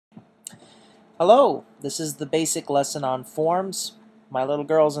Hello, this is the basic lesson on forms. My little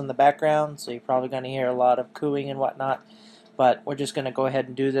girl's in the background, so you're probably going to hear a lot of cooing and whatnot, but we're just going to go ahead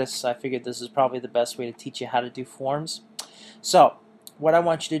and do this. I figured this is probably the best way to teach you how to do forms. So, what I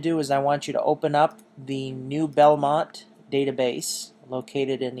want you to do is I want you to open up the New Belmont database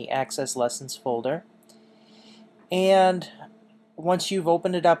located in the Access Lessons folder. And once you've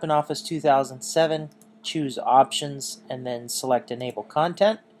opened it up in Office 2007, choose Options and then select Enable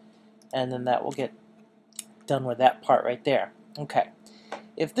Content. And then that will get done with that part right there. Okay.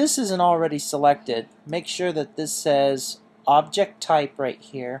 If this isn't already selected, make sure that this says Object Type right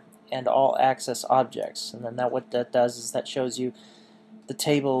here and All Access Objects. And then what that does is that shows you the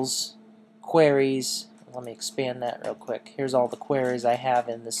tables, queries. Let me expand that real quick. Here's all the queries I have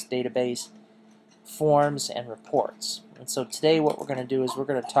in this database, forms, and reports. And so today what we're going to do is we're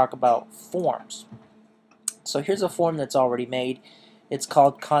going to talk about forms. So here's a form that's already made. It's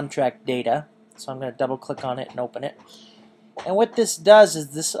called Contract Data, so I'm going to double click on it and open it. And what this does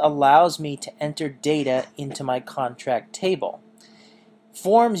is this allows me to enter data into my contract table.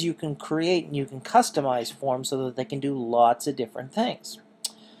 Forms you can create and you can customize forms so that they can do lots of different things.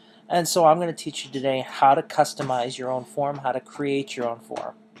 And so I'm going to teach you today how to customize your own form, how to create your own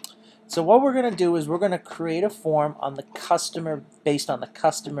form. So what we're going to do is we're going to create a form on the customer based on the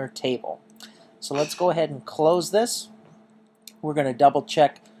customer table. So let's go ahead and close this. We're going to double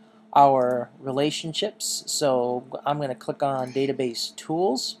check our relationships. So I'm going to click on Database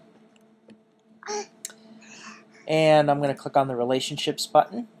Tools. And I'm going to click on the Relationships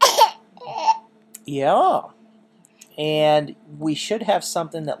button. Yeah. And we should have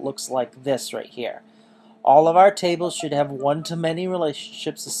something that looks like this right here. All of our tables should have one-to-many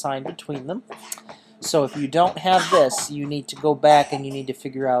relationships assigned between them. So if you don't have this, you need to go back and you need to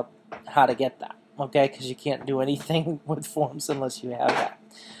figure out how to get that. Okay, because you can't do anything with forms unless you have that.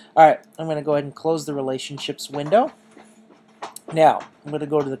 Alright, I'm going to go ahead and close the relationships window. Now, I'm going to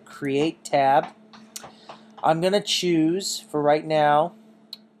go to the Create tab. I'm going to choose, for right now,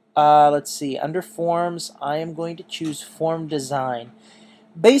 let's see, under Forms, I am going to choose Form Design.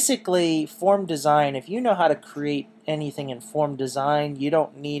 Basically, Form Design, if you know how to create anything in Form Design, you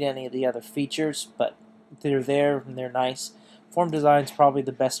don't need any of the other features, but they're there and they're nice. Form Design is probably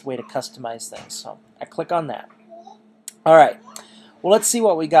the best way to customize things, so I click on that. Alright, well, let's see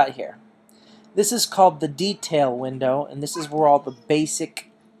what we got here. This is called the Detail window, and this is where all the basic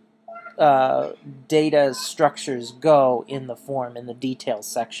data structures go in the form, in the Details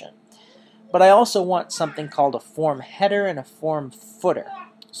section. But I also want something called a form header and a form footer.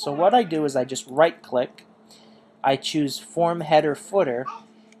 So what I do is I just right-click, I choose Form Header Footer,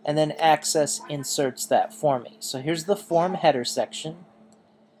 and then Access inserts that for me. So here's the form header section,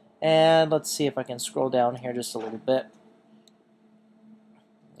 and let's see if I can scroll down here just a little bit.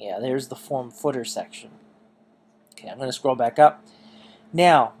 Yeah, there's the form footer section. Okay, I'm going to scroll back up.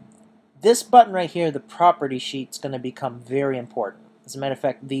 Now, this button right here, the property sheet, is going to become very important. As a matter of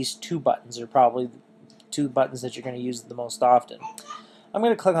fact, these two buttons are probably the two buttons that you're going to use the most often. I'm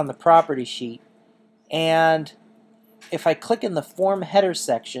going to click on the property sheet, and if I click in the form header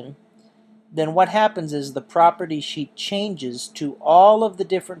section, then what happens is the property sheet changes to all of the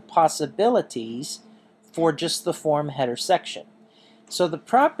different possibilities for just the form header section. So the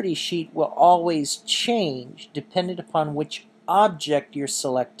property sheet will always change depending upon which object you're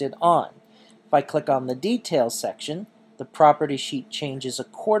selected on. If I click on the details section, the property sheet changes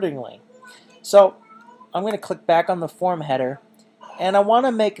accordingly. So I'm going to click back on the form header, and I want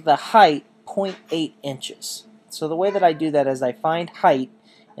to make the height 0.8 inches. So the way that I do that is I find height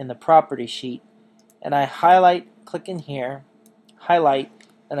in the property sheet, and I highlight, click in here, highlight,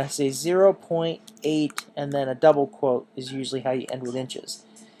 and I say 0.8, and then a double quote is usually how you end with inches.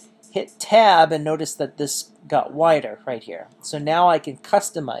 Hit Tab and notice that this got wider right here. So now I can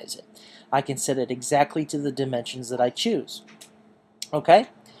customize it. I can set it exactly to the dimensions that I choose. Okay?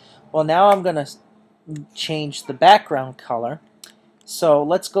 Well, now I'm going to change the background color. So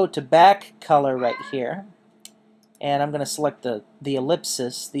let's go to back color right here. And I'm going to select the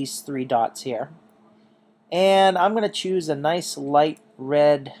ellipsis, these three dots here. And I'm going to choose a nice light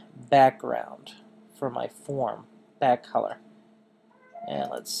red background for my form, back color.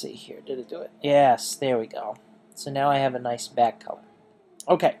 And let's see here, did it do it? Yes, there we go. So now I have a nice back color.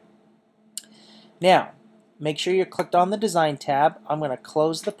 Okay. Now, make sure you're clicked on the Design tab. I'm going to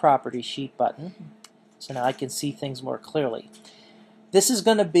close the Property Sheet button, so now I can see things more clearly. This is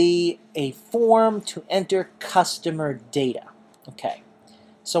going to be a form to enter customer data. Okay.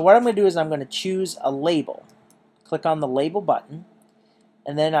 So what I'm going to do is I'm going to choose a label. Click on the Label button,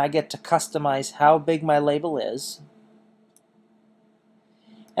 and then I get to customize how big my label is.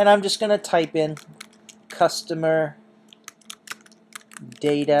 And I'm just going to type in customer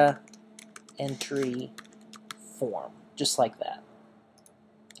data entry form, just like that.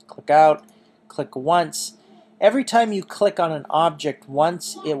 Click out, click once. Every time you click on an object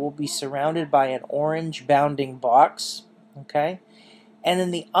once, it will be surrounded by an orange bounding box, okay? And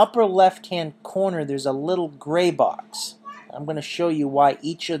in the upper left-hand corner, there's a little gray box. I'm going to show you why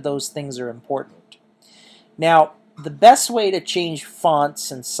each of those things are important. Now, the best way to change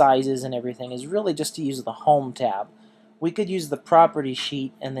fonts and sizes and everything is really just to use the Home tab. We could use the property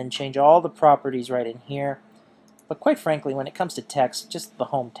sheet and then change all the properties right in here. But quite frankly, when it comes to text, just the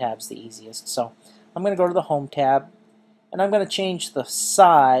Home tab's the easiest. So I'm going to go to the Home tab, and I'm going to change the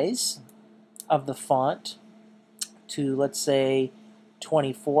size of the font to, let's say,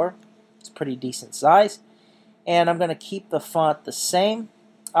 24. It's a pretty decent size. And I'm going to keep the font the same.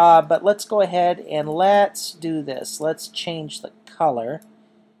 But let's go ahead and let's do this. Let's change the color.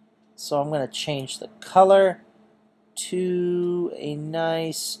 So I'm going to change the color to a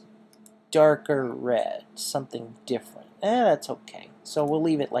nice darker red, something different. That's okay. So we'll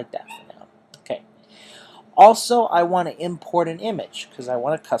leave it like that for now. Okay. Also, I want to import an image because I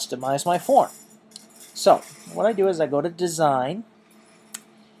want to customize my form. So what I do is I go to Design,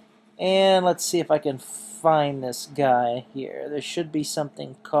 and let's see if I can find this guy here. There should be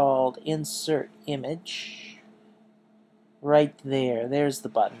something called Insert Image right there. There's the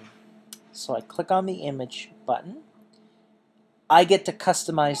button. So I click on the image button. I get to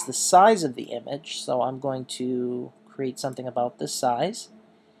customize the size of the image, so I'm going to create something about this size.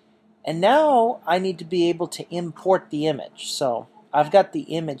 And now I need to be able to import the image. So I've got the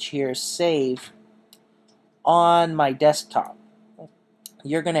image here saved on my desktop.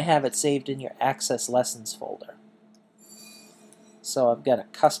 You're going to have it saved in your Access Lessons folder. So I've got a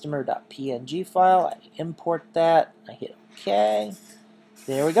customer.png file. I import that. I hit OK.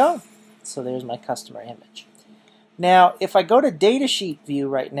 There we go. So there's my customer image. Now, if I go to Datasheet view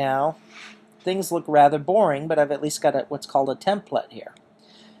right now, things look rather boring, but I've at least got what's called a template here.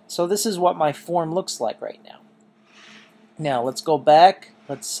 So this is what my form looks like right now. Now, let's go back.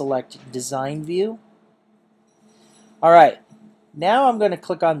 Let's select Design View. All right. Now I'm going to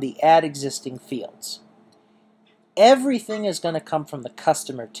click on the Add Existing Fields. Everything is going to come from the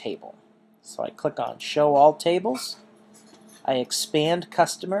customer table. So I click on Show All Tables. I expand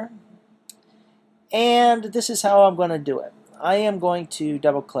Customer. And this is how I'm going to do it. I am going to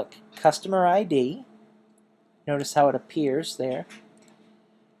double-click Customer ID. Notice how it appears there.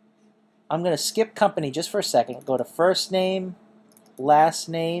 I'm going to skip company just for a second. Go to first name, last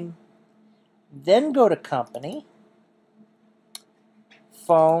name, then go to company,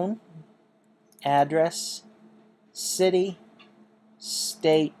 phone, address, city,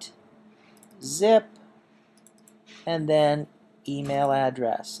 state, zip, and then email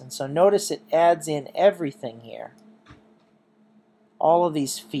address. And so notice it adds in everything here, all of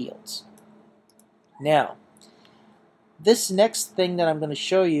these fields. Now, this next thing that I'm going to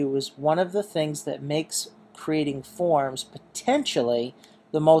show you is one of the things that makes creating forms potentially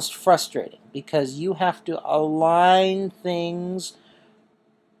the most frustrating, because you have to align things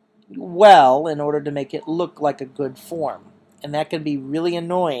well in order to make it look like a good form. And that can be really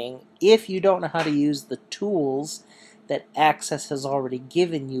annoying if you don't know how to use the tools that Access has already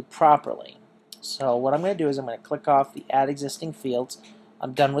given you properly. So what I'm going to do is I'm going to click off the Add Existing Fields.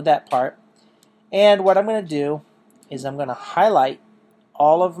 I'm done with that part. And what I'm going to do is I'm going to highlight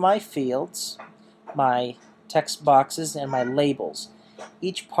all of my fields, my text boxes, and my labels.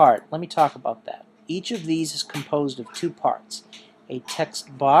 Each part, let me talk about that. Each of these is composed of two parts, a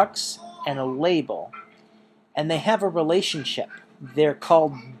text box and a label. And they have a relationship. They're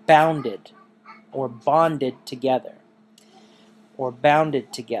called bounded or bonded together or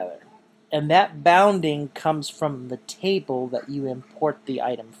bounded together. And that bounding comes from the table that you import the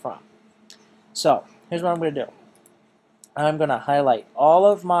item from. So here's what I'm going to do. I'm going to highlight all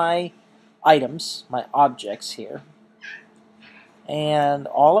of my items, my objects here, and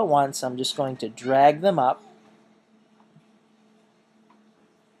all at once I'm just going to drag them up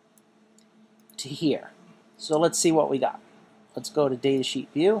to here. So let's see what we got. Let's go to Datasheet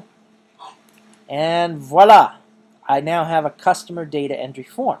View, and voila! I now have a customer data entry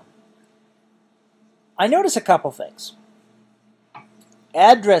form. I notice a couple things.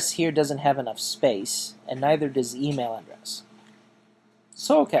 Address here doesn't have enough space, and neither does email address.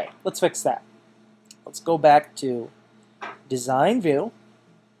 So okay, let's fix that. Let's go back to Design View,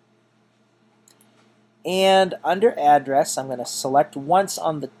 and under Address I'm going to select once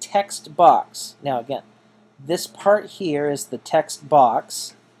on the text box. Now again, this part here is the text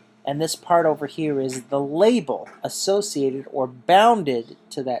box, and this part over here is the label associated or bounded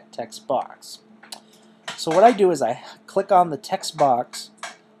to that text box. So what I do is I click on the text box,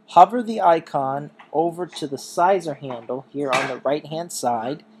 hover the icon over to the sizer handle here on the right hand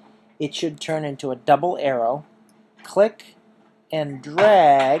side. It should turn into a double arrow. Click and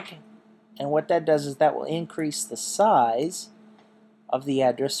drag, and what that does is that will increase the size of the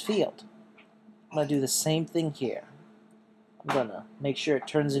address field. I'm going to do the same thing here. I'm going to make sure it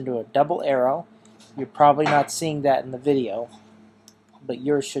turns into a double arrow. You're probably not seeing that in the video, but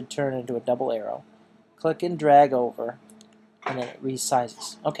yours should turn into a double arrow. Click and drag over, and then it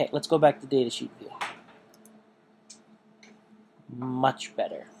resizes. Okay, let's go back to datasheet view. Much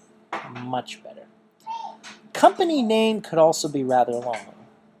better. Much better. Company name could also be rather long.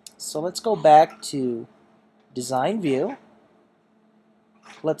 So let's go back to design view.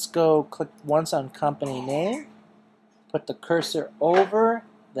 Let's go click once on company name. Put the cursor over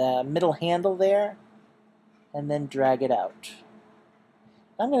the middle handle there, and then drag it out.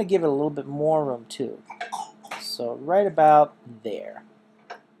 I'm going to give it a little bit more room too. So right about there.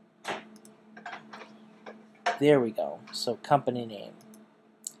 There we go. So company name.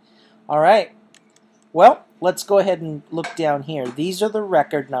 All right. Well, let's go ahead and look down here. These are the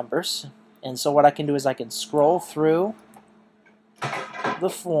record numbers. And so what I can do is I can scroll through the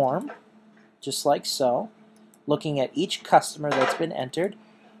form, just like so, looking at each customer that's been entered.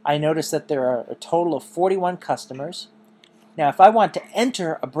 I notice that there are a total of 41 customers. Now, if I want to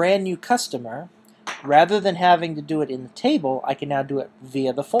enter a brand new customer, rather than having to do it in the table, I can now do it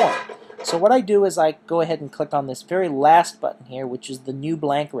via the form. So what I do is I go ahead and click on this very last button here, which is the new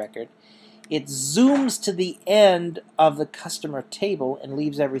blank record. It zooms to the end of the customer table and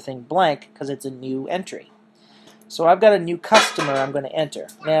leaves everything blank because it's a new entry. So I've got a new customer I'm going to enter.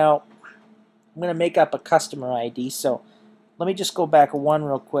 Now, I'm going to make up a customer ID, so let me just go back one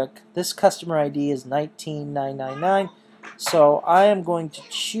real quick. This customer ID is 19999, so I am going to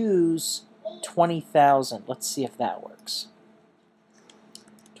choose 20,000. Let's see if that works.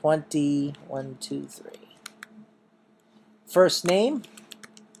 20, 1, 2, 3. First name,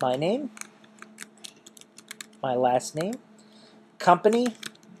 my name, my last name, company,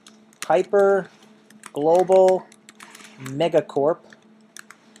 Hyper Global Megacorp.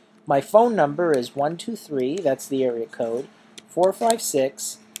 My phone number is 123, that's the area code,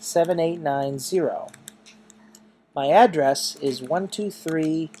 456-7890. My address is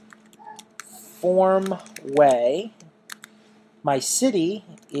 123 Form Way. My city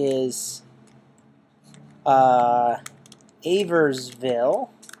is Ayersville.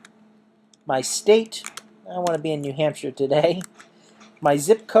 My state, I want to be in New Hampshire today. My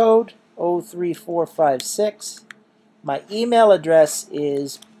zip code, 03456. My email address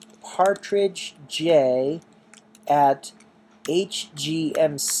is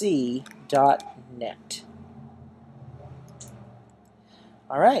partridgej@hgmc.net.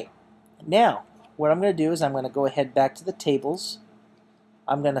 All right. Now, what I'm going to do is I'm going to go ahead back to the tables.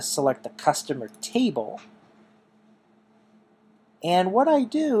 I'm going to select the customer table. And what I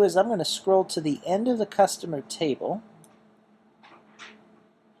do is I'm going to scroll to the end of the customer table.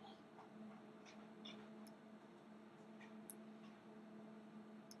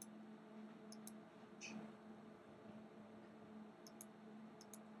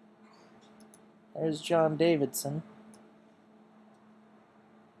 There's John Davidson.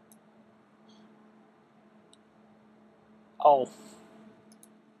 Oh,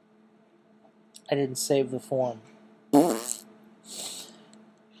 I didn't save the form. I'm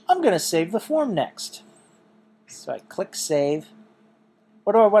going to save the form next. So I click Save.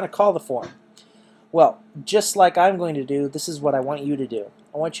 What do I want to call the form? Well, just like I'm going to do, this is what I want you to do.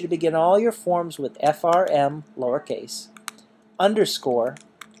 I want you to begin all your forms with FRM, lowercase, underscore,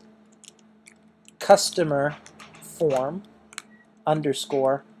 customer form,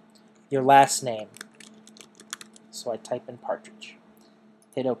 underscore, your last name. So I type in Partridge.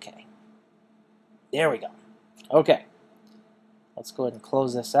 Hit OK. There we go. Okay. Let's go ahead and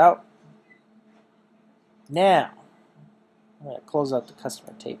close this out. Now, I'm going to close out the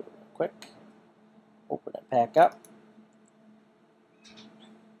customer table real quick. Open it back up.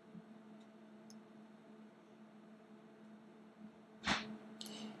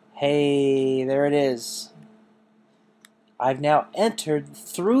 Hey, there it is. I've now entered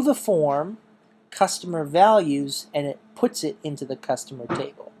through the form customer values, and it puts it into the customer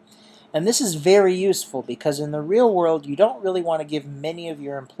table. And this is very useful because in the real world, you don't really want to give many of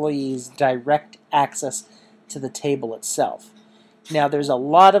your employees direct access to the table itself. Now, there's a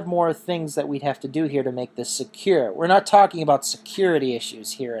lot of more things that we'd have to do here to make this secure. We're not talking about security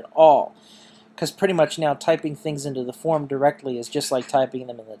issues here at all. because pretty much now typing things into the form directly is just like typing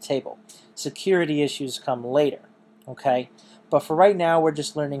them in the table. Security issues come later, okay? But for right now, we're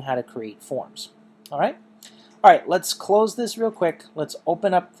just learning how to create forms, all right? All right, let's close this real quick. Let's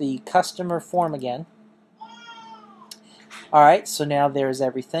open up the customer form again. All right, so now there's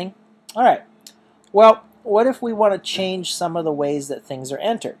everything. All right, well, what if we want to change some of the ways that things are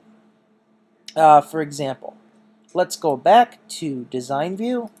entered? For example, let's go back to Design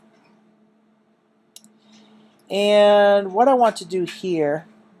View. And what I want to do here,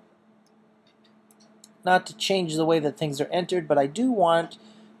 not to change the way that things are entered, but I do want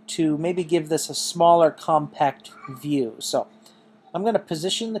to maybe give this a smaller, compact view. So I'm going to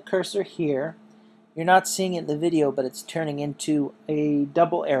position the cursor here. You're not seeing it in the video, but it's turning into a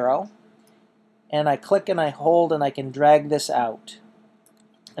double arrow. And I click and I hold and I can drag this out.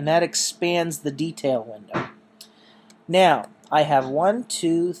 And that expands the detail window. Now, I have 1,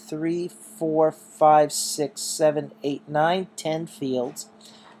 2, 3, 4, 5, 6, 7, 8, 9, 10 fields.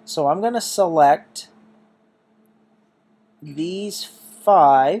 So I'm going to select these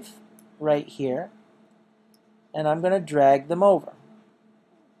 5 right here, and I'm going to drag them over.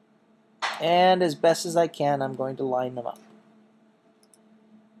 And as best as I can, I'm going to line them up.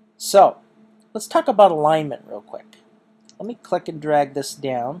 So, let's talk about alignment real quick. Let me click and drag this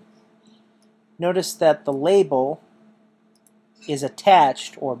down. Notice that the label is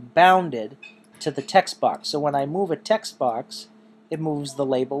attached or bounded to the text box. So when I move a text box, it moves the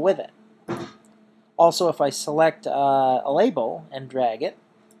label with it. Also, if I select a label and drag it,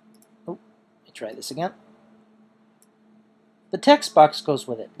 let me try this again. The text box goes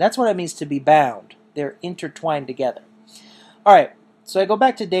with it. That's what it means to be bound. They're intertwined together. All right, so I go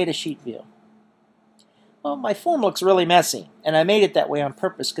back to Datasheet View. Well, my form looks really messy, and I made it that way on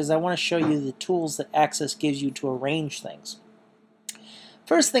purpose because I want to show you the tools that Access gives you to arrange things.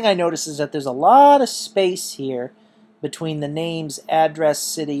 First thing I notice is that there's a lot of space here between the names address,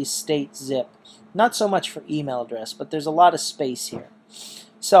 city, state, zip. Not so much for email address, but there's a lot of space here.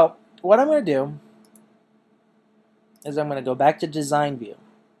 So what I'm going to do is I'm going to go back to Design View.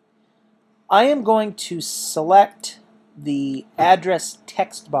 I am going to select the address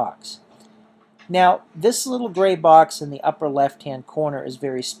text box. Now, this little gray box in the upper left-hand corner is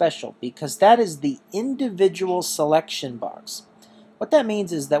very special because that is the individual selection box. What that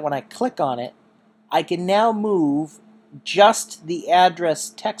means is that when I click on it, I can now move just the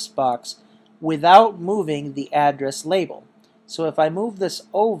address text box without moving the address label. So if I move this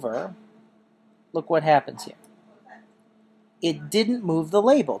over, look what happens here. It didn't move the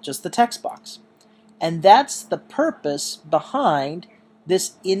label, just the text box. And that's the purpose behind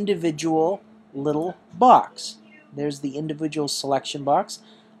this individual little box. There's the individual selection box.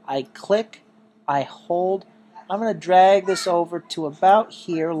 I click, I hold. I'm going to drag this over to about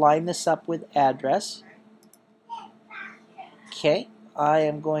here, line this up with address. Okay, I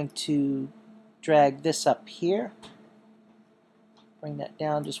am going to drag this up here. Bring that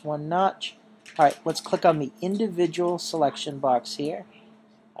down just one notch. All right, let's click on the individual selection box here.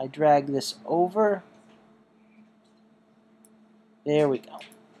 I drag this over. There we go.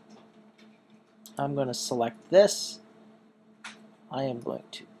 I'm going to select this. I am going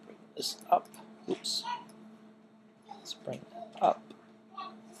to bring this up. Oops. Let's bring that up.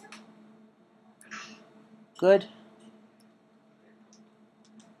 Good.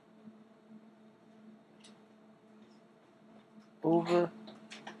 Over.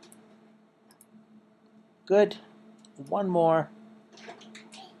 Good. One more.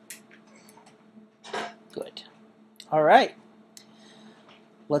 Good. All right.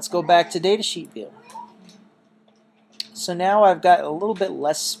 Let's go back to Datasheet View. So now I've got a little bit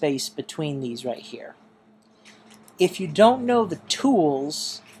less space between these right here. If you don't know the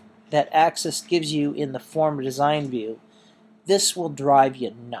tools that Access gives you in the Form Design View, this will drive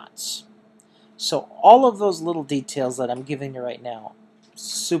you nuts. So all of those little details that I'm giving you right now,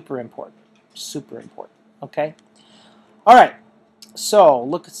 super important. Super important. Okay? All right. So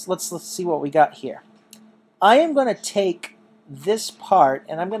let's see what we got here. I am going to take this part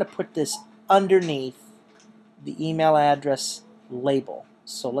and I'm going to put this underneath the email address label.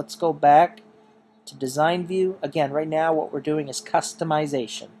 So let's go back to Design View. Again, right now what we're doing is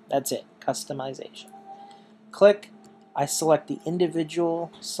customization. That's it, customization. Click, I select the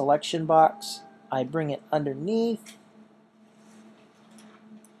individual selection box. I bring it underneath.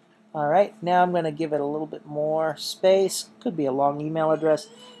 Alright, now I'm going to give it a little bit more space. Could be a long email address.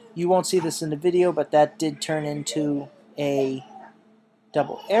 You won't see this in the video, but that did turn into a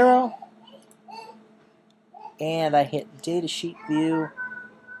double arrow. And I hit Datasheet View.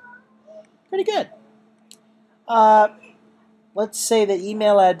 Pretty good. Let's say the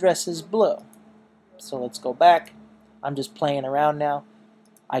email address is blue. So let's go back. I'm just playing around now.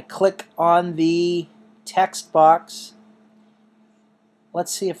 I click on the text box.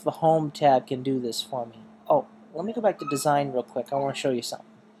 Let's see if the Home tab can do this for me. Oh, let me go back to Design real quick. I want to show you something.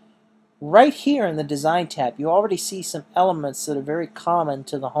 Right here in the Design tab, you already see some elements that are very common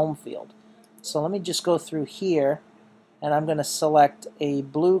to the Home field. So let me just go through here, and I'm going to select a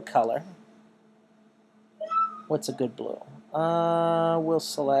blue color. What's a good blue? We'll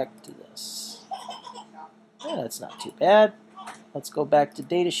select this. Yeah, that's not too bad. Let's go back to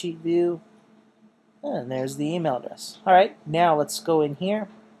Datasheet view. And there's the email address. Alright, now let's go in here.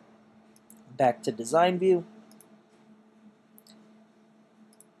 Back to Design view.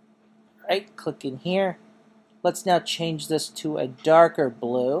 Alright, click in here. Let's now change this to a darker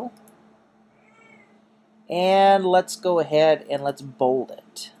blue. And let's go ahead and let's bold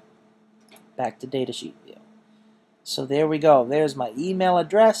it. Back to Datasheet view. So there we go. There's my email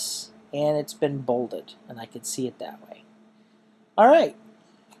address, and it's been bolded, and I can see it that way. Alright,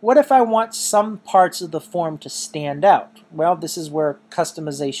 what if I want some parts of the form to stand out? Well, this is where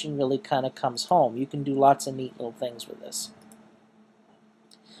customization really kind of comes home. You can do lots of neat little things with this.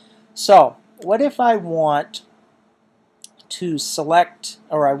 So, what if I want to select,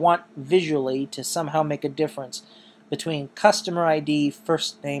 or I want visually to somehow make a difference between customer ID,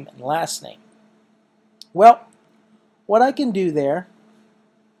 first name, and last name? Well, what I can do there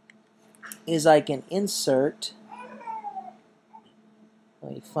is I can insert,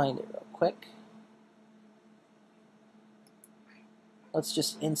 let me find it real quick. Let's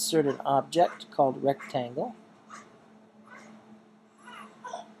just insert an object called rectangle.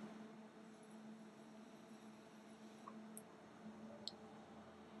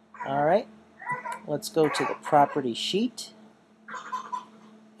 Alright, let's go to the property sheet,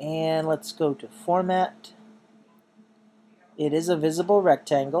 and let's go to format. It is a visible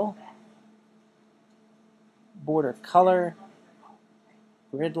rectangle. Border color,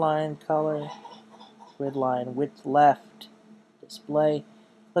 grid line color, grid line width left, display.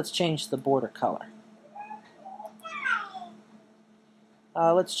 Let's change the border color.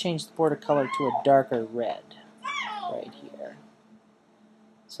 Let's change the border color to a darker red right here.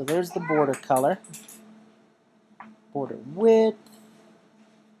 So there's the border color, border width,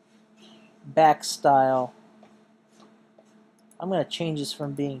 back style. I'm going to change this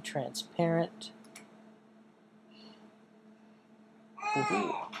from being transparent.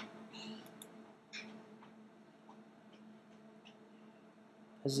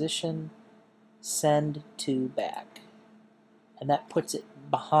 Position, send to back. And that puts it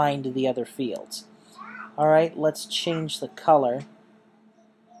behind the other fields. Alright, let's change the color,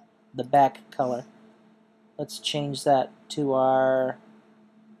 the back color. Let's change that to our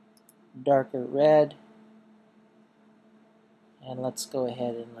darker red. And let's go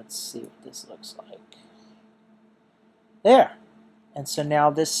ahead and let's see what this looks like. There! And so now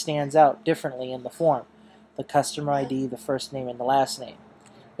this stands out differently in the form. The customer ID, the first name, and the last name.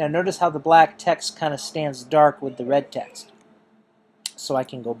 Now notice how the black text kind of stands dark with the red text. So I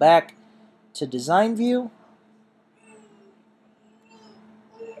can go back to Design View.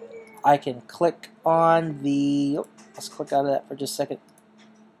 I can click on the, let's click out of that for just a second.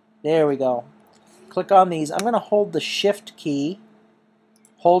 There we go. Click on these. I'm going to hold the Shift key.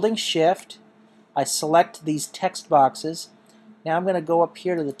 Holding Shift, I select these text boxes. Now I'm going to go up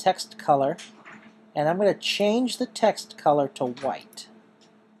here to the text color, and I'm going to change the text color to white.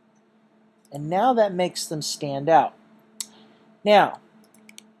 And now that makes them stand out. Now,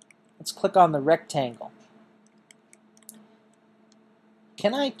 let's click on the rectangle.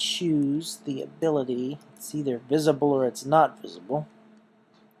 Can I choose the ability, it's either visible or it's not visible,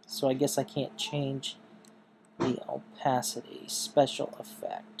 so I guess I can't change the opacity, special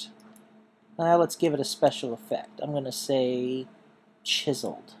effect. Let's give it a special effect. I'm going to say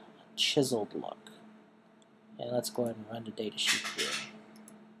chiseled look. And let's go ahead and run the datasheet here.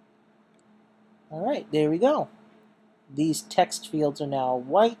 Alright, there we go. These text fields are now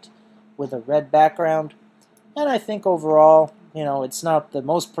white with a red background. And I think overall, you know, it's not the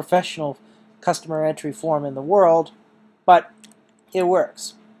most professional customer entry form in the world, but it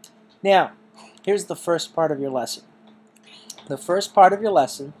works. Now, here's the first part of your lesson. The first part of your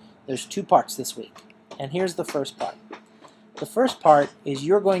lesson, there's two parts this week. And here's the first part. The first part is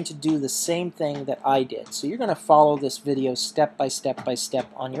you're going to do the same thing that I did. So you're going to follow this video step by step by step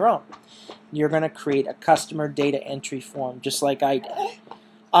on your own. You're going to create a customer data entry form just like I did.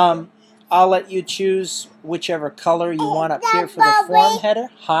 I'll let you choose whichever color you want up here for the form header.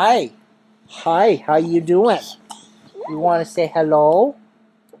 Hi. Hi, how you doing? You want to say hello?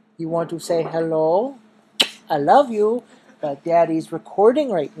 You want to say hello? I love you. but Daddy's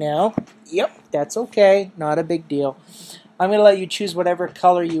recording right now. Yep, that's okay. Not a big deal. I'm going to let you choose whatever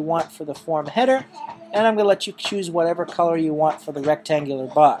color you want for the form header, and I'm going to let you choose whatever color you want for the rectangular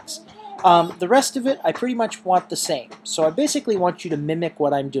box. The rest of it, I pretty much want the same. So I basically want you to mimic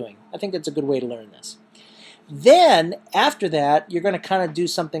what I'm doing. I think that's a good way to learn this. Then, after that, you're going to kind of do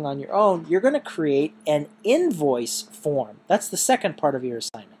something on your own. You're going to create an invoice form. That's the second part of your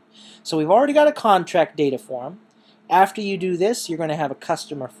assignment. So we've already got a contract data form. After you do this, you're going to have a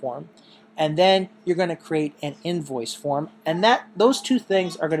customer form. And then you're going to create an invoice form. And those two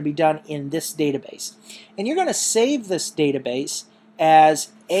things are going to be done in this database. And you're going to save this database as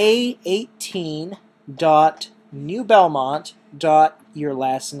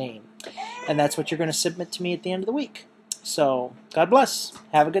a18.newbelmont.yourlastname. And that's what you're going to submit to me at the end of the week. So, God bless.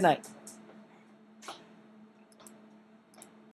 Have a good night.